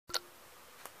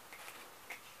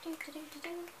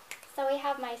So we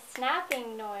have my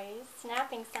snapping noise,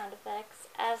 snapping sound effects,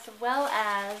 as well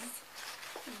as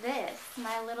this,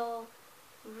 my little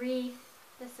wreath.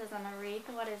 This isn't a wreath.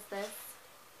 What is this?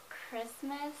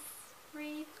 Christmas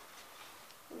wreath?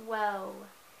 Whoa.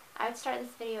 I would start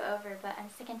this video over, but I'm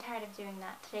sick and tired of doing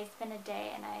that. Today's been a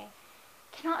day and I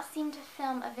cannot seem to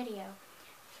film a video.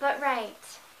 But right,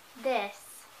 this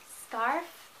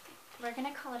scarf, we're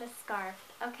gonna call it a scarf.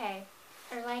 Okay,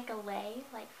 or like a lei,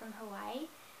 like from Hawaii.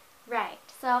 Right,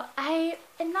 so I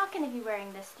am not going to be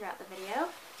wearing this throughout the video,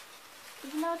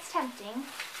 even though it's tempting.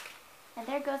 And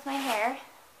there goes my hair,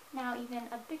 now even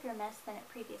a bigger mess than it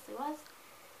previously was.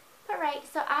 But right,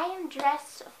 so I am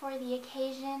dressed for the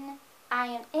occasion. I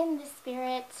am in the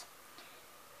spirit.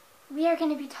 We are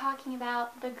going to be talking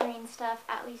about the green stuff.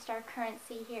 At least our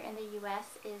currency here in the US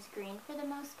is green for the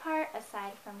most part,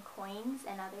 aside from coins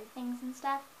and other things and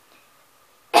stuff.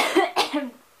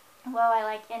 Whoa, I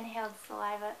like inhaled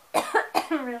saliva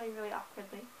really, really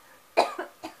awkwardly.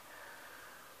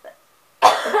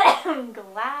 I'm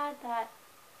glad that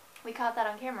we caught that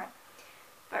on camera.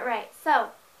 But right, so,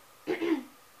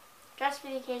 dress for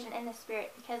the occasion in the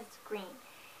spirit because it's green.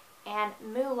 And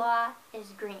moolah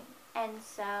is green. And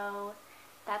so,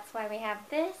 that's why we have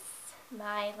this,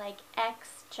 my like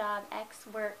ex-job,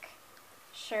 ex-work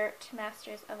shirt,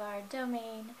 Masters of Our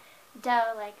Domain.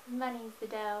 Dough, like money's the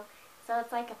dough. So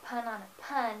it's like a pun on a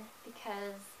pun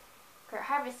because Great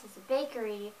Harvest is a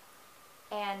bakery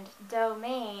and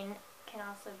domain can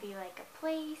also be like a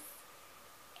place,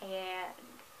 and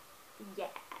yeah,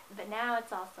 but now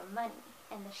it's also money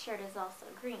and the shirt is also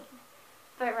green.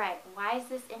 But right, why is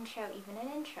this intro even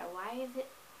an intro? Why is it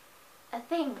a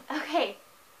thing? Okay,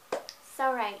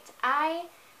 so right, I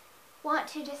want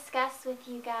to discuss with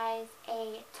you guys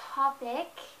a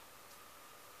topic,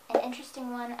 an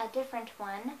interesting one, a different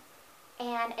one.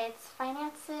 And it's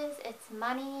finances, it's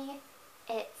money,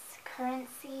 it's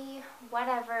currency,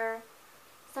 whatever.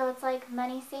 So it's like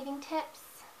money saving tips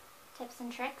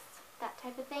and tricks, that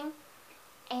type of thing.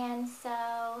 And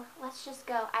so let's just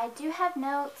go. I do have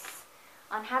notes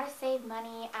on how to save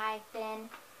money. I've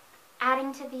been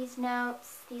adding to these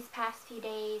notes these past few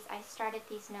days. I started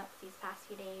these notes these past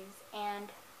few days and,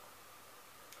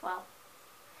 well,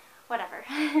 whatever.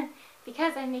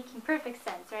 Because I'm making perfect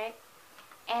sense, right?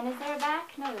 And is there a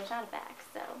back? No, there's not a back.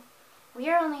 So we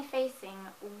are only facing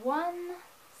one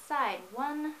side,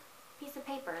 one piece of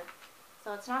paper.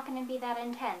 So it's not going to be that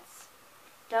intense.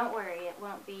 Don't worry, it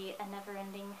won't be a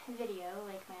never-ending video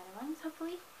like my other ones,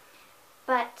 hopefully.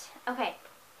 But, okay.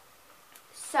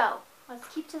 So, let's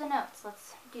keep to the notes.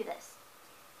 Let's do this.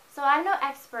 So I'm no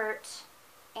expert,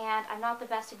 and I'm not the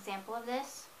best example of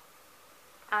this.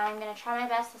 I'm going to try my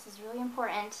best. This is really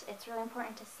important. It's really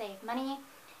important to save money.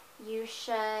 You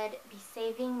should be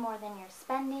saving more than you're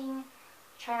spending.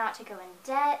 Try not to go in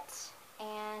debt.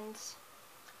 And,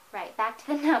 right, back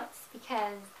to the notes,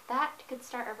 because that could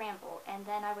start a ramble, and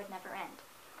then I would never end.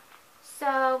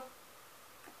 So,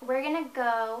 we're going to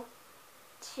go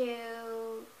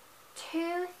to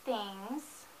two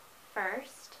things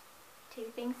first.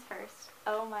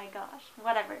 Oh my gosh,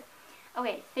 whatever.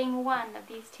 Okay, thing one of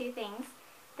these two things.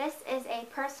 This is a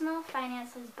personal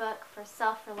finances book for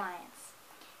self-reliance.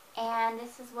 And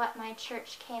this is what my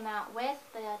church came out with,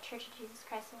 the Church of Jesus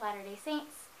Christ of Latter-day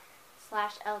Saints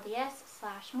 /LDS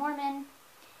 /Mormon.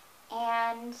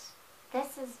 And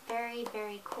this is very,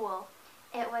 very cool.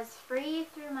 It was free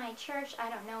through my church. I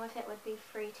don't know if it would be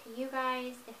free to you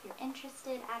guys, if you're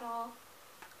interested at all.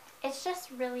 It's just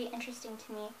really interesting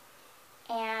to me.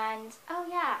 And, oh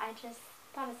yeah, I just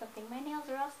thought of something. My nails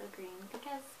are also green,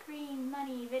 because green,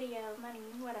 money, video, money,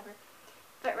 whatever.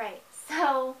 But right,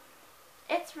 so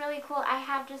it's really cool. I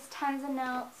have just tons of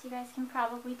notes, you guys can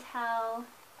probably tell.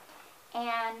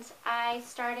 And I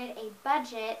started a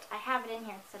budget. I have it in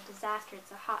here. It's a disaster.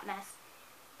 It's a hot mess.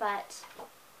 But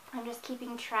I'm just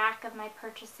keeping track of my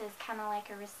purchases, kind of like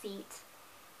a receipt.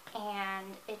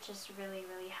 And it just really,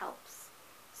 really helps.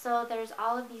 So there's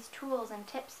all of these tools and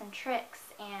tips and tricks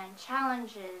and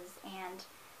challenges and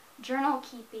journal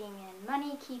keeping and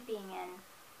money keeping and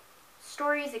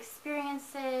stories,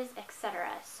 experiences, etc.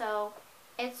 So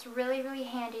it's really, really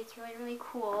handy. It's really, really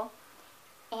cool.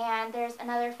 And there's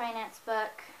another finance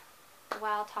book.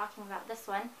 While talking about this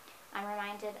one, I'm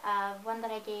reminded of one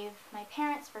that I gave my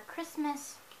parents for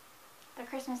Christmas, the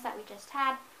Christmas that we just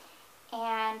had.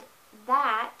 And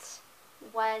that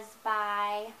was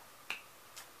by,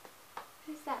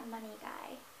 who's that money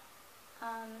guy?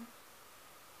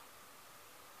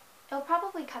 It'll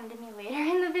probably come to me later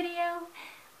in the video,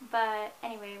 but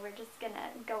anyway, we're just gonna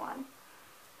go on.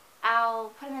 I'll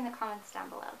put them in the comments down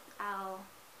below. I'll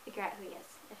figure out who he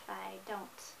is if I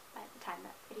don't by the time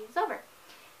that video is over.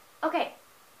 Okay,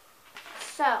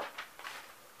 so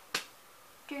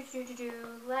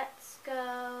let's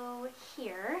go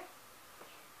here.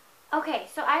 Okay,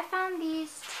 so I found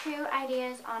these 2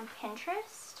 ideas on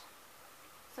Pinterest.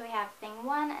 So we have thing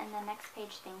 1 and then next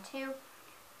page thing 2.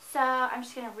 So I'm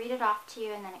just going to read it off to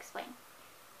you and then explain.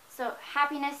 So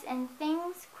happiness in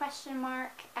things, question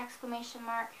mark, exclamation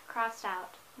mark, crossed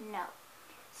out, no.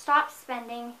 Stop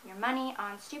spending your money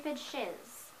on stupid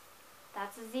shiz.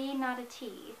 That's a Z, not a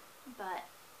T, but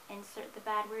insert the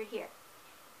bad word here.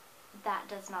 That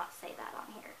does not say that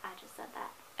on here. I just said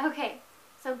that. Okay,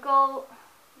 so goal,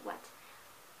 what?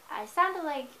 It sounded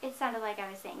like I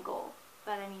was saying goal,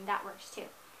 but I mean that works too.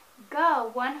 Go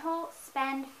 1 whole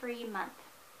spend-free month.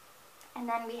 And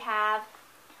then we have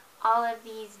all of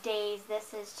these days.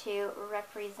 This is to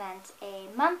represent a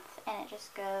month, and it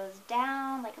just goes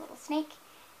down like a little snake.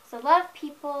 So love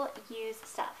people, use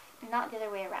stuff, not the other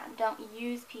way around. Don't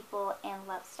use people and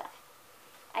love stuff.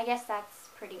 I guess that's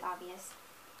pretty obvious.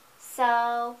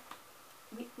 So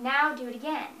now do it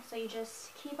again. So you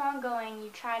just keep on going. You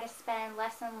try to spend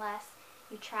less and less.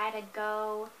 You try to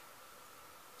go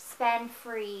spend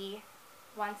free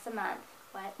once a month.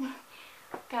 What?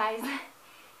 Guys,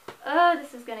 oh,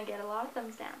 this is going to get a lot of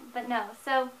thumbs down. But no,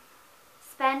 so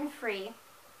spend free.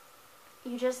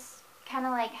 You just kind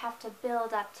of like have to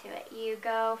build up to it. You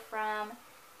go from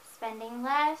spending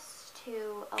less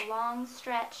to a long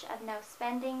stretch of no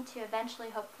spending to eventually,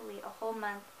 hopefully, a whole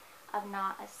month of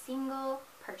not a single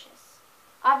purchase.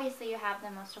 Obviously, you have the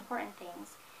most important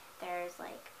things. There's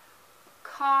like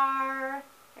car,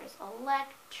 there's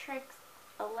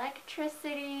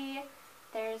electricity,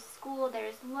 there's school,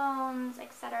 there's loans,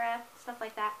 etc., stuff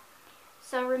like that.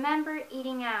 So remember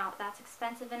eating out. That's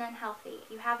expensive and unhealthy.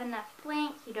 You have enough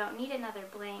blank. You don't need another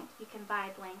blank. You can buy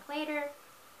blank later.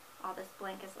 All this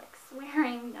blank is like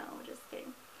swearing. No, just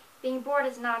kidding. Being bored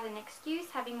is not an excuse.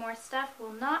 Having more stuff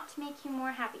will not make you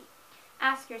more happy.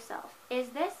 Ask yourself, is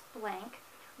this blank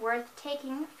worth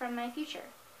taking from my future?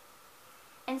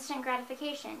 Instant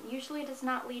gratification usually does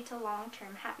not lead to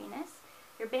long-term happiness.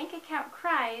 Your bank account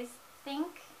cries.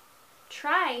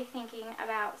 Try thinking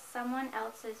about someone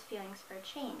else's feelings for a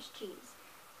change. Geez.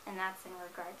 And that's in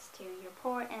regards to your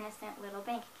poor, innocent little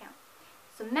bank account.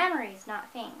 So memories,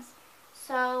 not things.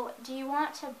 So do you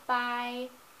want to buy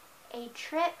a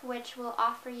trip which will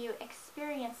offer you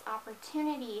experience,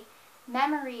 opportunity,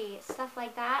 memory, stuff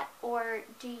like that? Or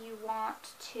do you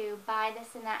want to buy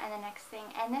this and that and the next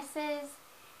thing? And this is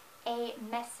a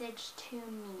message to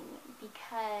me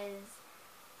because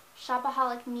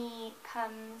shopaholic me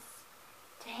comes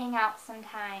to hang out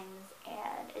sometimes,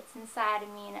 and it's inside of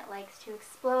me and it likes to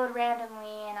explode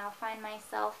randomly, and I'll find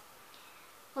myself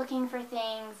looking for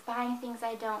things, buying things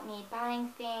I don't need, buying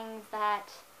things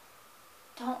that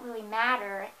don't really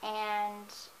matter,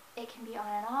 and it can be on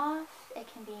and off, it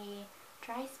can be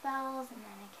dry spells, and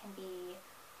then it can be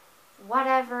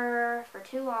whatever for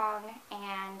too long,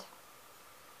 and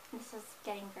this is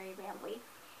getting very rambly.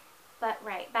 But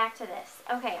right, back to this.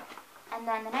 Okay, and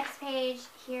then the next page,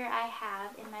 here I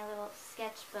have in my little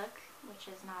sketchbook, which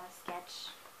is not a sketch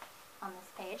on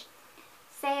this page,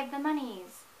 Save the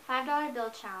Monies. $5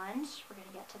 bill challenge. We're going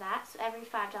to get to that. So every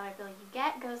 $5 bill you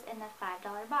get goes in the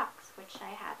 $5 box, which I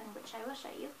have and which I will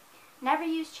show you. Never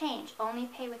use change. Only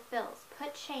pay with bills.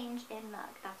 Put change in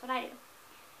mug. That's what I do.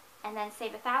 And then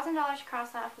save $1,000,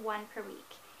 cross off 1 per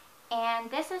week. And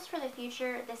this is for the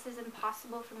future. This is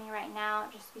impossible for me right now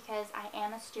just because I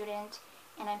am a student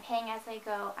and I'm paying as I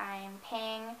go. I'm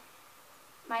paying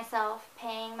myself,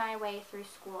 paying my way through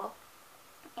school.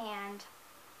 And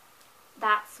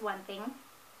that's one thing.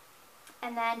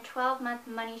 And then 12-month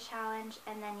money challenge,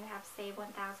 and then you have save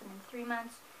 1,000 in 3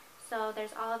 months. So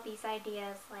there's all of these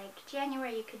ideas, like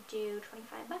January you could do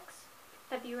 $25,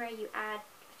 February you add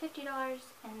 $50,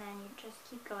 and then you just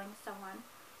keep going, so on.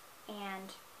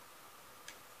 And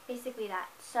basically that.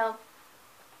 So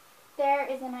there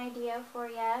is an idea for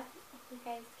you, if you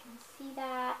guys can see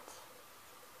that.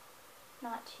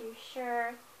 Not too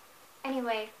sure.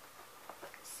 Anyway,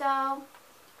 so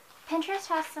Pinterest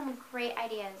has some great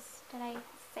ideas. Did I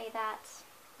say that?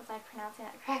 Was I pronouncing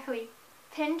that correctly?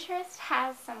 Pinterest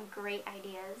has some great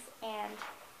ideas, and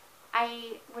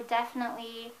I would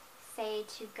definitely say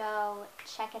to go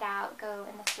check it out. Go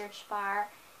in the search bar,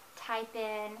 type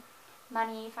in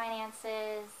money,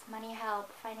 finances, money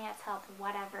help, finance help,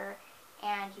 whatever,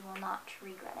 and you will not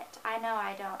regret it. I know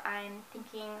I don't. I'm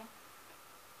thinking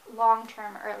long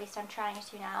term, or at least I'm trying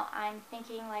to now. I'm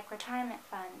thinking like retirement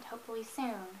fund, hopefully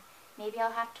soon. Maybe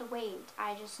I'll have to wait.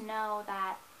 I just know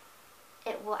that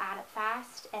it will add up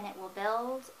fast, and it will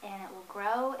build, and it will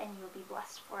grow, and you will be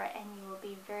blessed for it, and you will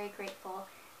be very grateful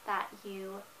that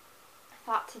you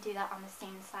thought to do that on the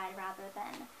same side rather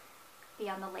than be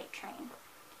on the late train.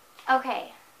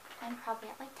 Okay, I'm probably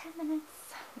at like 10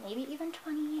 minutes, maybe even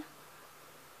 20. I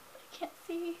can't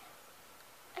see.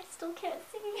 I still can't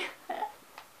see.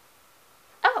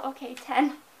 Oh, okay,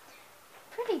 10.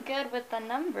 Pretty good with the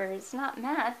numbers, not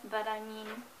math, but I mean,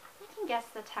 I can guess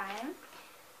the time.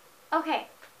 Okay,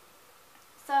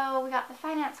 so we got the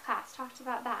finance class, talked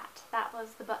about that. That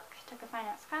was the book. Took a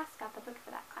finance class, got the book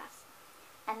for that class.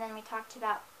 And then we talked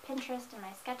about Pinterest and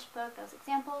my sketchbook, those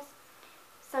examples.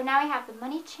 So now we have the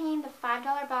money chain, the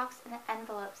 $5 box, and the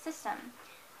envelope system.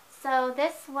 So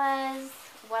this was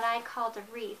what I called a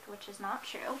wreath, which is not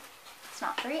true. It's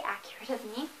not very accurate of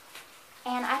me.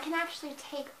 And I can actually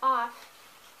take off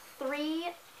 3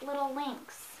 little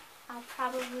links. I'll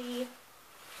probably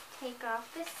take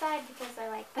off this side because I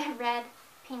like the red,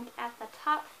 pink at the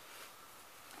top.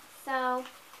 So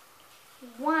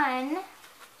 1,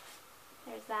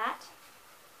 there's that.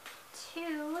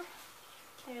 2,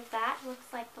 there's that.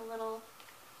 Looks like the little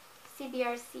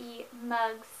CBRC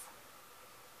mugs,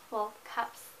 well,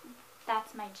 cups.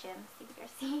 That's my gym,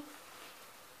 CBRC.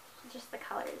 Just the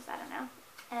colors, I don't know.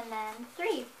 And then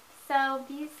 3. So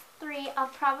these 3, I'll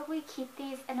probably keep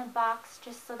these in a box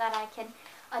just so that I can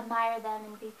admire them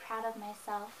and be proud of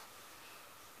myself.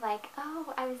 Like,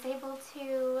 oh, I was able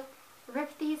to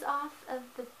rip these off of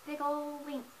the big old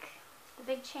link, the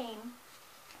big chain.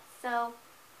 So,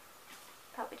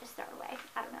 probably just throw it away.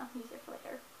 I don't know, use it for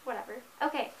later, whatever.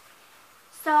 Okay,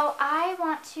 so I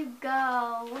want to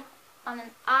go on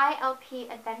an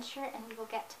ILP adventure, and we will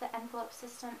get to the envelope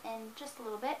system in just a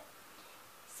little bit.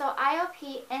 So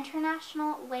ILP,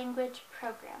 International Language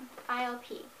Program,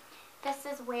 ILP. This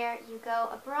is where you go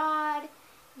abroad,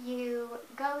 you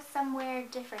go somewhere,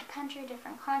 different country,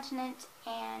 different continent,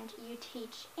 and you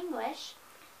teach English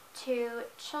to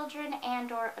children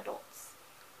and or adults.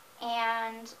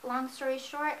 And long story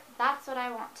short, that's what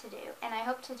I want to do. And I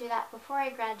hope to do that before I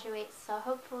graduate, so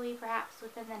hopefully perhaps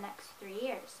within the next 3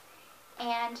 years.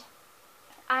 And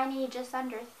I need just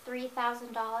under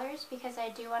 $3,000 because I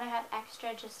do want to have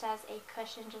extra just as a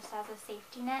cushion, just as a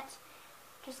safety net.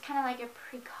 Just kind of like a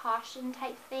precaution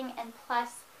type thing, and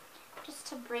plus just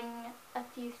to bring a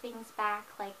few things back,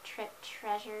 like trip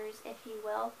treasures, if you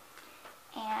will.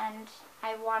 And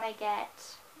I want to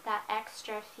get that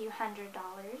extra few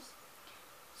 $100s.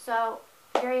 So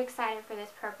very excited for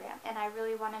this program, and I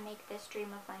really want to make this dream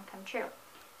of mine come true.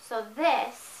 So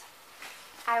this,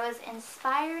 I was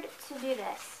inspired to do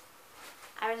this.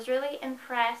 I was really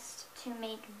impressed to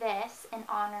make this in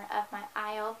honor of my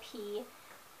ILP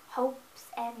hopes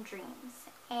and dreams.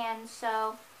 And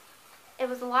so it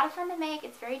was a lot of fun to make.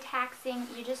 It's very taxing.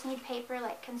 You just need paper,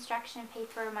 like construction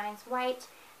paper. Mine's white,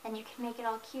 and you can make it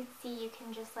all cutesy. You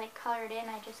can just like color it in.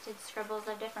 I just did scribbles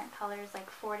of different colors, like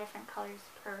 4 different colors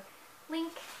per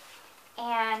link.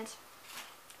 And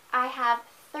I have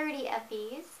 30 of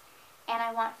these, and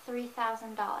I want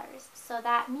 $3,000. So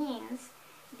that means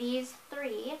these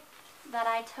 3 that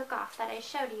I took off that I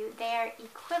showed you, they are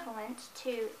equivalent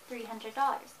to $300.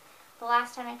 The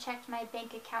last time I checked my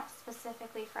bank account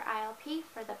specifically for ILP,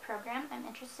 for the program I'm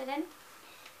interested in,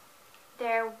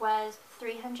 there was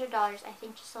 $300, I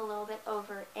think just a little bit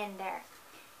over in there.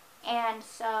 And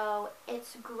so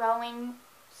it's growing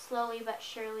slowly but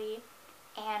surely,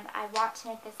 and I want to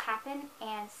make this happen.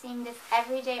 And seeing this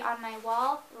every day on my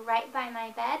wall, right by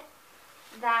my bed,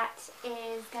 that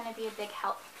is going to be a big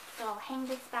help. So I'll hang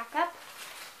this back up,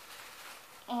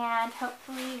 and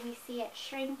hopefully we see it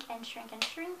shrink and shrink and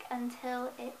shrink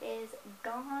until it is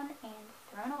gone and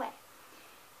thrown away.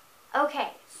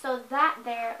 Okay, so that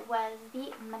there was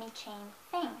the money chain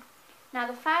thing. Now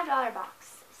the $5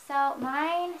 box. So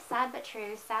mine, sad but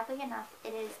true, sadly enough,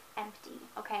 it is empty,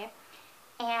 okay?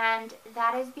 And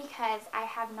that is because I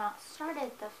have not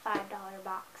started the $5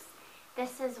 box.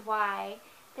 This is why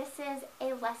this is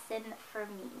a lesson for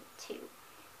me too.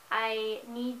 I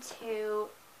need to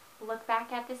look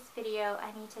back at this video.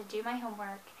 I need to do my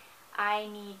homework. I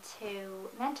need to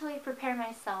mentally prepare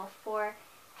myself for,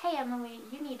 hey Emily,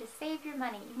 you need to save your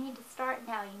money. You need to start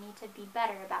now. You need to be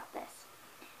better about this.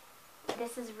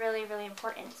 This is really, really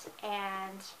important.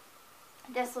 And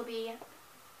this will be,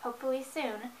 hopefully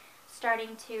soon,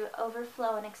 starting to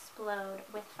overflow and explode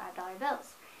with $5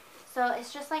 bills. So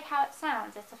it's just like how it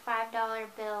sounds. It's a $5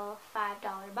 bill,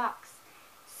 $5 box.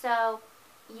 So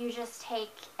you just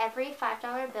take every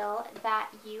 $5 bill that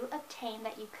you obtain,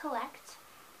 that you collect.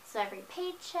 So every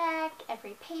paycheck,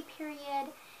 every pay period,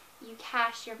 you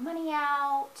cash your money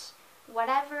out,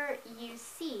 whatever you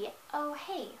see, oh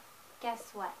hey,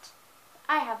 guess what?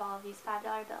 I have all of these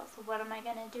 $5 bills. What am I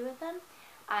going to do with them?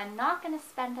 I'm not going to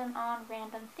spend them on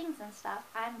random things and stuff.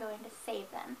 I'm going to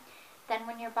save them. Then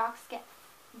when your box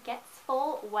gets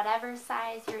full, whatever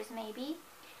size yours may be,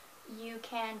 you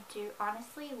can do,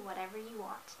 honestly, whatever you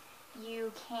want.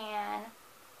 You can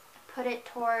put it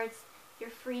towards your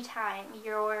free time,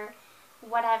 your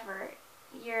whatever,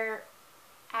 your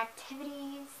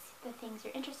activities, the things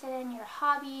you're interested in, your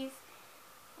hobbies,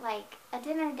 like a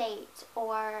dinner date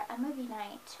or a movie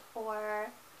night or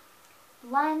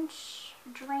lunch,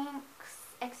 drinks,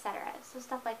 etc. So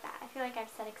stuff like that. I feel like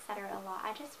I've said etc. a lot.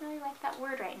 I just really like that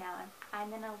word right now.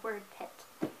 I'm in a word pit.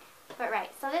 But right,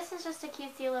 so this is just a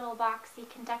cutesy little box. You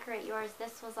can decorate yours.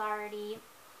 This was already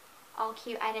all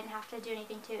cute. I didn't have to do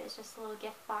anything to it. It's just a little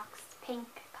gift box. Pink,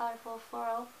 colorful,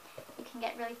 floral. You can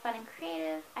get really fun and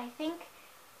creative. I think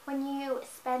when you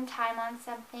spend time on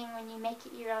something, when you make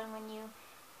it your own, when you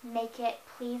make it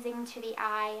pleasing to the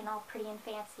eye and all pretty and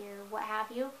fancy or what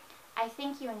have you, I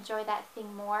think you enjoy that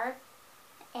thing more.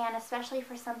 And especially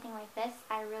for something like this,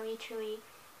 I really truly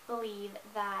believe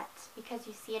that because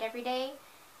you see it every day,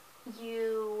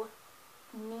 you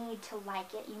need to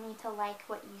like it. You need to like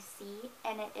what you see,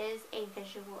 and it is a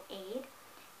visual aid,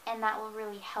 and that will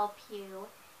really help you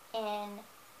in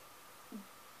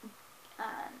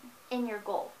your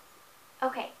goal.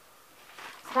 Okay,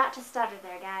 so that just started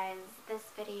there, guys. This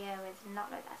video is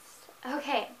not my best.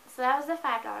 Okay, so that was the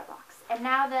 $5 box, and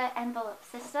now the envelope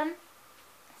system.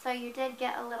 So you did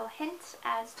get a little hint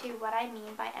as to what I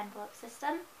mean by envelope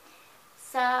system.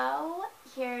 So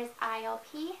here's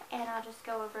ILP, and I'll just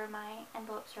go over my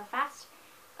envelopes real fast.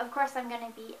 Of course, I'm going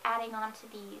to be adding on to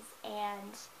these,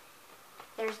 and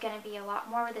there's going to be a lot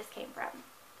more where this came from.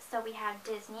 So we have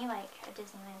Disney, like a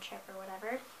Disneyland trip or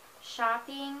whatever,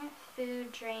 shopping,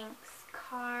 food, drinks,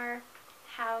 car,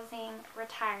 housing,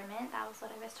 retirement, that was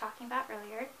what I was talking about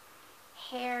earlier,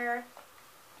 hair,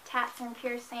 tats and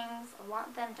piercings,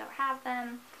 want them, don't have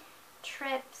them,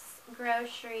 trips,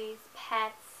 groceries,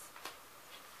 pets,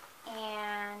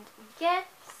 and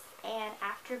gifts, and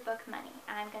after book money.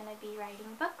 I'm going to be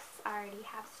writing books. I already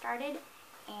have started,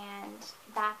 and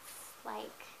that's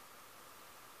like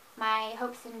my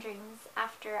hopes and dreams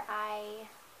after I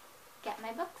get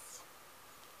my books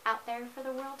out there for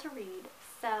the world to read.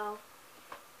 So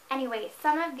anyway,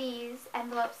 some of these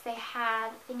envelopes, they had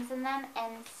things in them,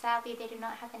 and sadly they do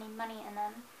not have any money in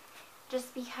them,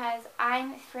 just because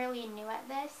I'm fairly new at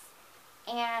this,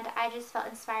 and I just felt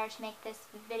inspired to make this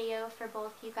video for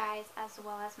both you guys as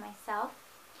well as myself.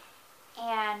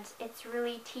 And it's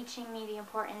really teaching me the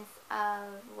importance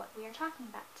of what we are talking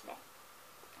about today,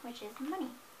 which is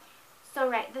money. So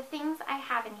right, the things I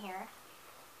have in here,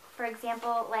 for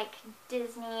example, like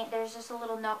Disney, there's just a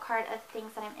little note card of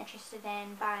things that I'm interested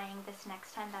in buying this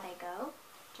next time that I go,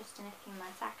 just in a few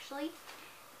months actually.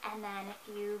 And then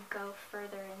if you go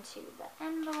further into the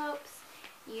envelopes,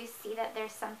 you see that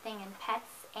there's something in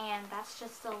pets, and that's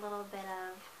just a little bit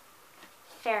of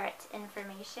ferret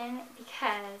information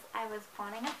because I was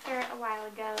wanting a ferret a while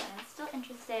ago and I'm still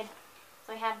interested.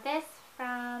 So I have this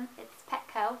from, it's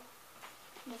Petco,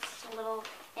 just a little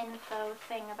info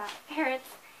thing about ferrets,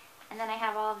 and then I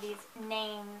have all of these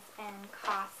names and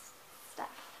cost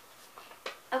stuff.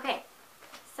 Okay,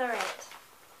 so right,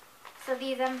 so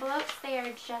these envelopes, they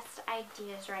are just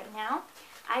ideas right now.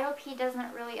 IOP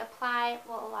doesn't really apply.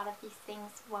 Well, a lot of these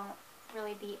things won't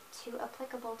really be too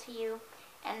applicable to you,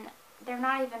 and they're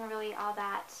not even really all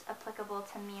that applicable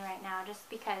to me right now, just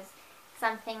because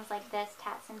some things like this,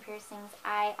 tats and piercings,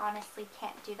 I honestly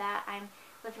can't do that. I'm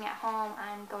living at home,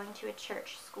 I'm going to a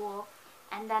church, school,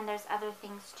 and then there's other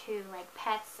things too, like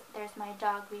pets. There's my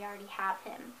dog, we already have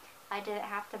him. I didn't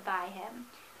have to buy him.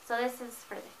 So this is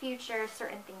for the future,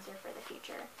 certain things are for the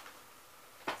future.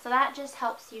 So that just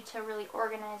helps you to really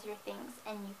organize your things,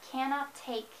 and you cannot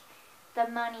take the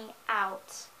money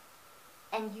out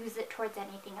and use it towards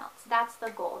anything else. That's the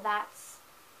goal. That's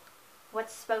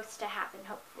what's supposed to happen,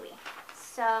 hopefully.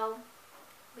 So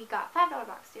we got $5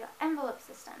 box, we got envelope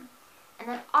system. And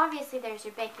then obviously there's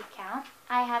your bank account.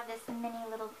 I have this mini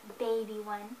little baby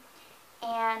one.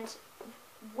 And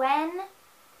when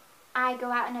I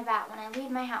go out and about, when I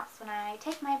leave my house, when I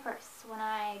take my purse, when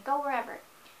I go wherever,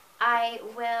 I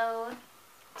will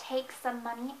take some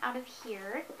money out of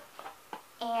here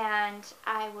and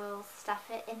I will stuff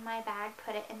it in my bag,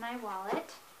 put it in my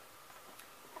wallet,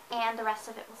 and the rest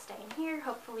of it will stay in here.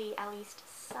 Hopefully at least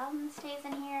some stays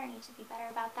in here. I need to be better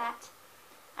about that.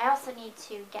 I also need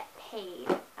to get paid.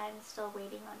 I'm still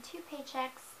waiting on 2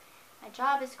 paychecks. My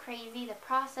job is crazy, the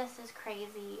process is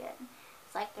crazy, and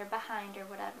It's like they're behind or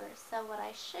whatever. So what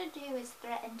I should do is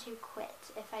threaten to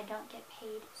quit if I don't get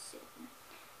paid soon.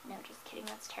 No, just kidding,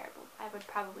 that's terrible. I would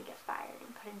probably get fired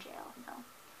and put in jail. No.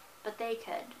 But they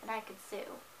could, and I could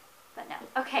sue. But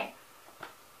no. Okay.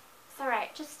 So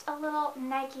right, just a little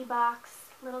Nike box,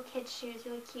 little kids' shoes,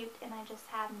 really cute, and I just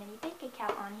have mini bank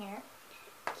account on here.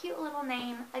 Cute little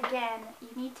name. Again, you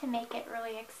need to make it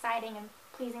really exciting and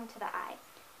pleasing to the eye.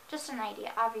 Just an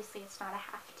idea. Obviously, it's not a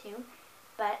have to,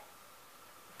 but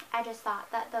I just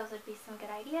thought that those would be some good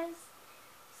ideas.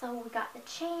 So we got the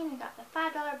chain, we got the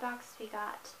 $5 box, we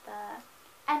got the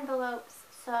envelopes,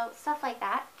 so stuff like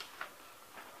that.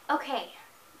 Okay,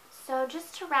 so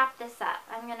just to wrap this up,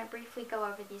 I'm going to briefly go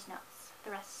over these notes,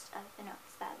 the rest of the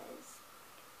notes, that is.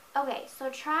 Okay, so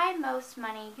try most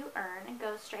money you earn and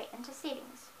go straight into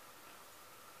savings.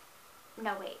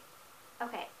 No, wait.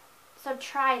 Okay, so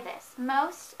try this.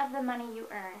 Most of the money you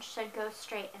earn should go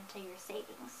straight into your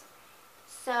savings.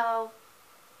 So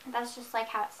that's just like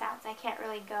how it sounds. I can't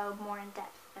really go more in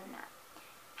depth than that.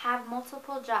 Have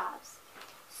multiple jobs.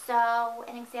 So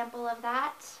an example of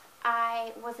that,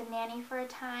 I was a nanny for a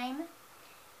time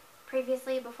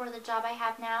previously, before the job I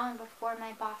have now and before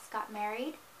my boss got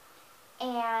married.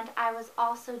 And I was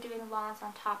also doing lawns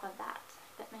on top of that.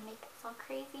 But my makeup's all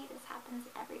crazy. This happens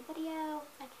in every video.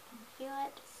 It's like I can feel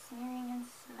it smearing and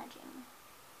smudging.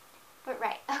 But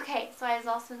right, okay, so I was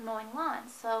also mowing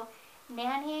lawns. So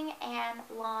nannying and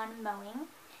lawn mowing.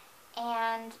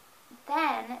 And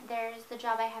then there's the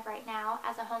job I have right now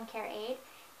as a home care aide.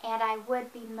 And I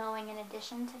would be mowing in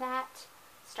addition to that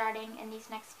starting in these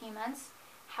next few months.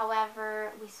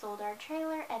 However, we sold our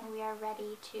trailer and we are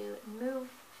ready to move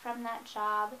from that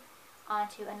job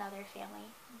onto another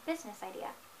family business idea.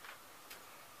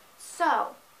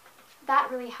 So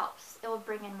that really helps. It will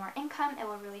bring in more income. It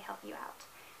will really help you out.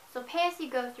 So pay as you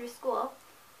go through school,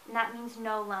 and that means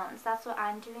no loans. That's what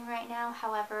I'm doing right now.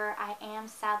 However, I am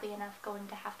sadly enough going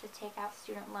to have to take out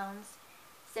student loans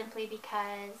simply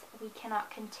because we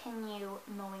cannot continue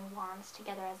mowing lawns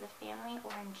together as a family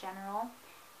or in general,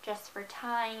 just for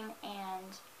time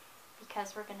and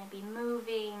because we're going to be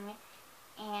moving,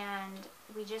 and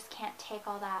we just can't take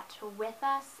all that with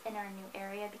us in our new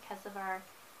area because of our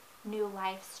new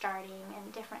life starting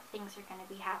and different things are going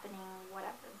to be happening,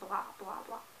 whatever, blah, blah,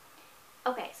 blah.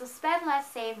 Okay, so spend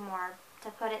less, save more. To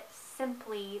put it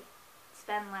simply,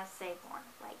 spend less, save more.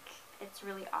 Like, it's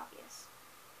really obvious.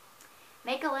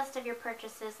 Make a list of your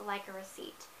purchases like a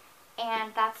receipt.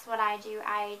 And that's what I do.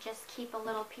 I just keep a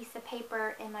little piece of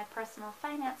paper in my personal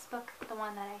finance book, the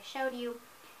one that I showed you.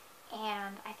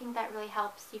 And I think that really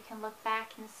helps. You can look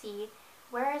back and see,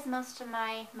 where is most of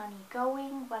my money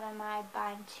going? What am I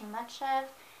buying too much of?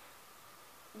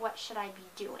 What should I be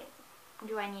doing?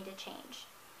 Do I need to change?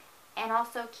 And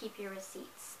also keep your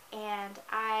receipts. And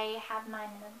I have mine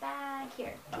in a bag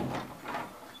here.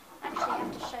 Actually, I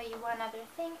have to show you one other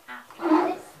thing after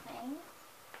this thing.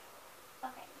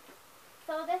 Okay,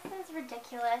 so this is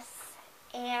ridiculous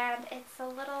and it's a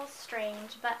little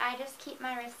strange, but I just keep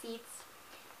my receipts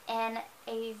in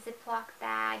a Ziploc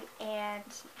bag, and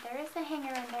there is a hanger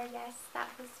in there. Yes, that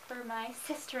was for my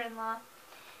sister-in-law.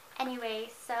 Anyway,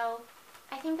 so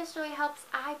I think this really helps.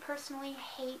 I personally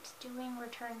hate doing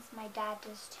returns. My dad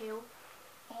does too.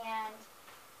 And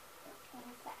one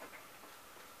sec.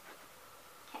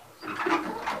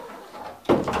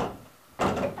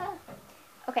 Okay.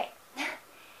 Okay.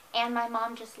 And my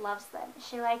mom just loves them.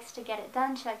 She likes to get it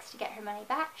done. She likes to get her money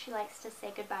back. She likes to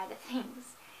say goodbye to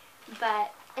things.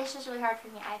 But it's just really hard for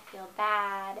me. I feel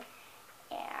bad,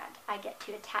 and I get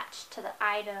too attached to the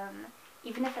item.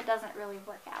 Even if it doesn't really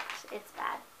work out, it's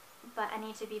bad. But I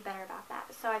need to be better about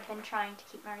that. So I've been trying to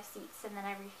keep my receipts, and then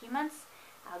every few months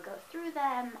I'll go through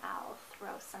them, I'll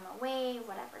throw some away,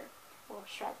 whatever. We'll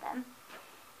shred them.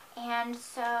 And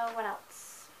so what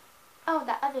else? Oh,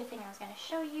 that other thing I was going to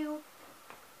show you.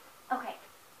 Okay.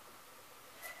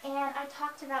 And I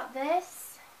talked about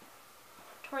this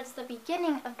towards the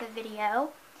beginning of the video.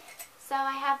 So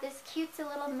I have this cutesy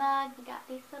little mug. We got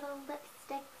these little lips,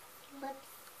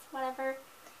 whatever,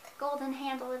 golden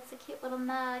handle. It's a cute little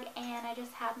mug, and I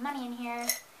just have money in here.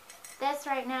 This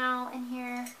right now in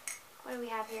here, what do we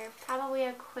have here? Probably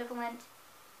equivalent,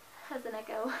 as an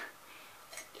echo,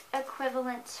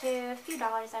 equivalent to a few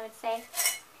dollars, I would say.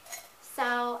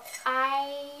 So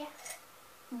I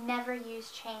never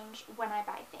use change when I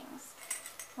buy things.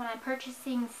 When I'm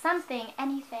purchasing something,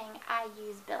 anything, I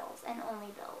use bills and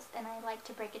only bills. And I like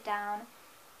to break it down.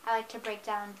 I like to break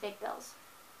down big bills.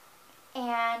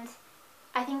 And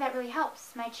I think that really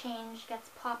helps. My change gets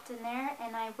plopped in there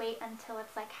and I wait until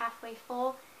it's like halfway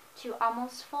full to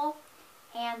almost full.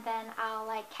 and then I'll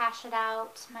like cash it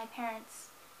out. My parents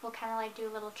will kind of like do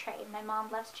a little trade. My mom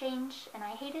loves change and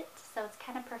I hate it, so it's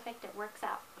kind of perfect. It works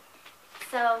out.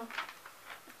 So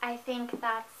I think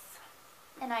that's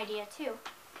an idea too.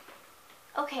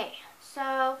 Okay,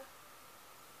 so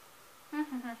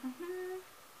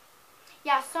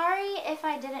yeah, sorry if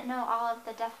I didn't know all of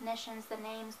the definitions, the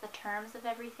names, the terms of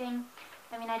everything.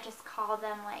 I mean, I just call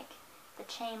them like the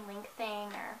chain link thing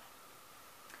or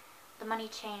the money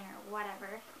chain or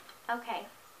whatever. Okay.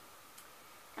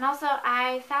 And also,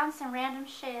 I found some random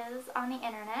shiz on the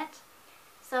internet.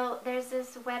 So there's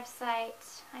this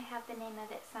website, I have the name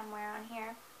of it somewhere on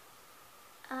here.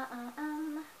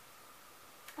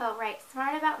 Oh, right,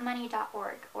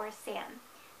 smartaboutmoney.org, or SAM.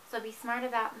 So be smart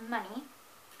about money.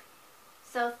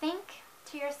 So think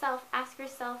to yourself, ask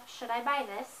yourself, should I buy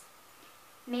this?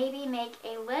 Maybe make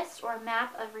a list or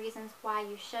map of reasons why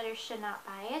you should or should not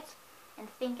buy it. And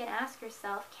think and ask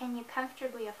yourself, can you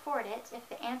comfortably afford it? If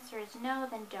the answer is no,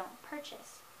 then don't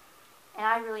purchase. And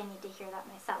I really need to hear that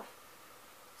myself.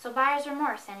 So buyer's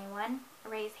remorse, anyone?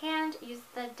 Raise hand, use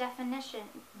the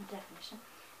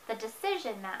the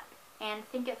decision map, and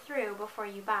think it through before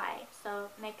you buy. So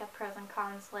make a pros and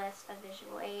cons list, a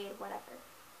visual aid, whatever.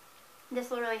 This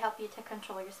will really help you to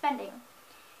control your spending.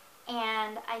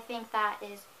 And I think that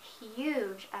is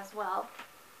huge as well.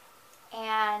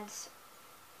 And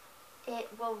it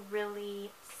will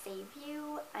really save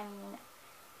you. I mean,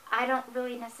 I don't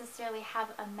really necessarily have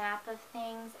a map of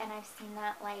things, and I've seen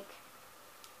that like,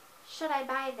 should I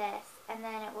buy this? And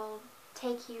then it will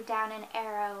take you down an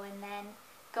arrow and then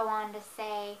go on to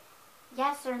say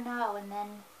yes or no, and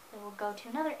then it will go to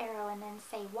another arrow and then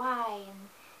say why, and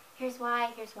here's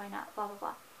why not, blah blah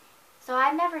blah. So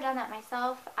I've never done that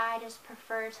myself. I just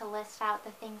prefer to list out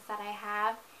the things that I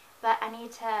have, but I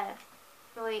need to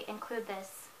really include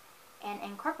this and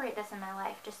incorporate this in my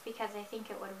life just because I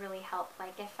think it would really help.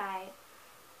 Like if I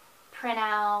print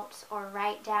out or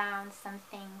write down some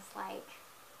things like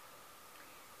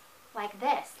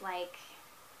this, like,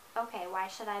 okay, why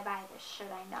should I buy this? Should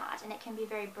I not? And it can be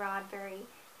very broad, very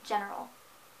general.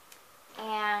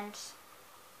 And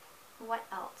what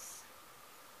else?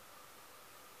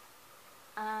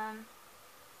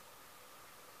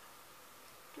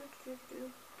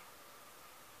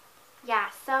 Yeah,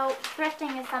 so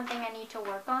thrifting is something I need to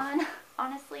work on,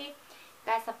 honestly. You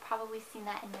guys have probably seen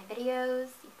that in my videos.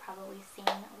 You've probably seen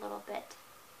a little bit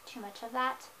too much of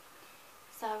that.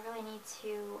 So I really need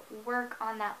to work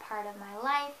on that part of my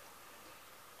life.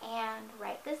 And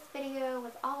right, this video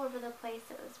was all over the place.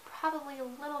 It was probably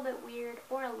a little bit weird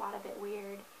or a lot of it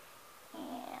weird.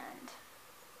 And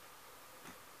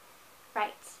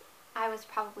right, I was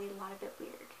probably a lot of it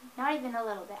weird. Not even a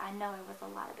little bit. I know it was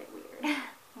a lot of it weird.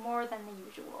 More than the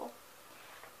usual.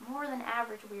 More than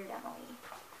average weird Emily.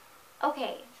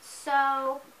 Okay,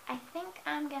 so I think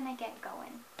I'm gonna get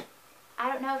going.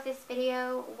 I don't know if this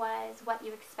video was what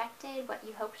you expected, what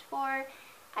you hoped for.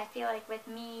 I feel like with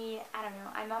me, I don't know,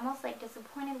 I'm almost like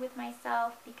disappointed with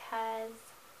myself because,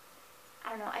 I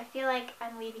don't know, I feel like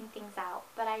I'm leaving things out,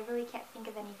 but I really can't think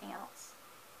of anything else.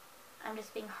 I'm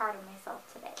just being hard on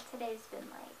myself today. Today's been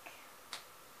like,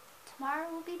 tomorrow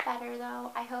will be better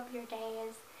though. I hope your day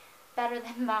is better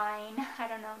than mine. I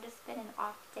don't know, just been an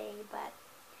off day, but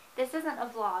this isn't a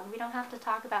vlog. We don't have to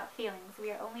talk about feelings. We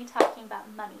are only talking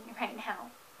about money right now.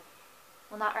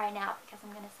 Well, not right now because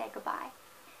I'm going to say goodbye.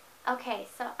 Okay,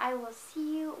 so I will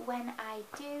see you when I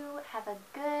do. Have a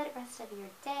good rest of your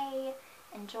day.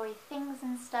 Enjoy things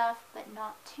and stuff, but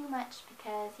not too much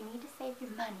because you need to save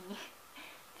your money.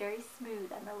 Very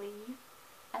smooth, Emily.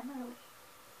 Emily.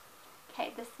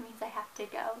 Okay, this means I have to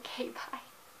go. Okay, bye.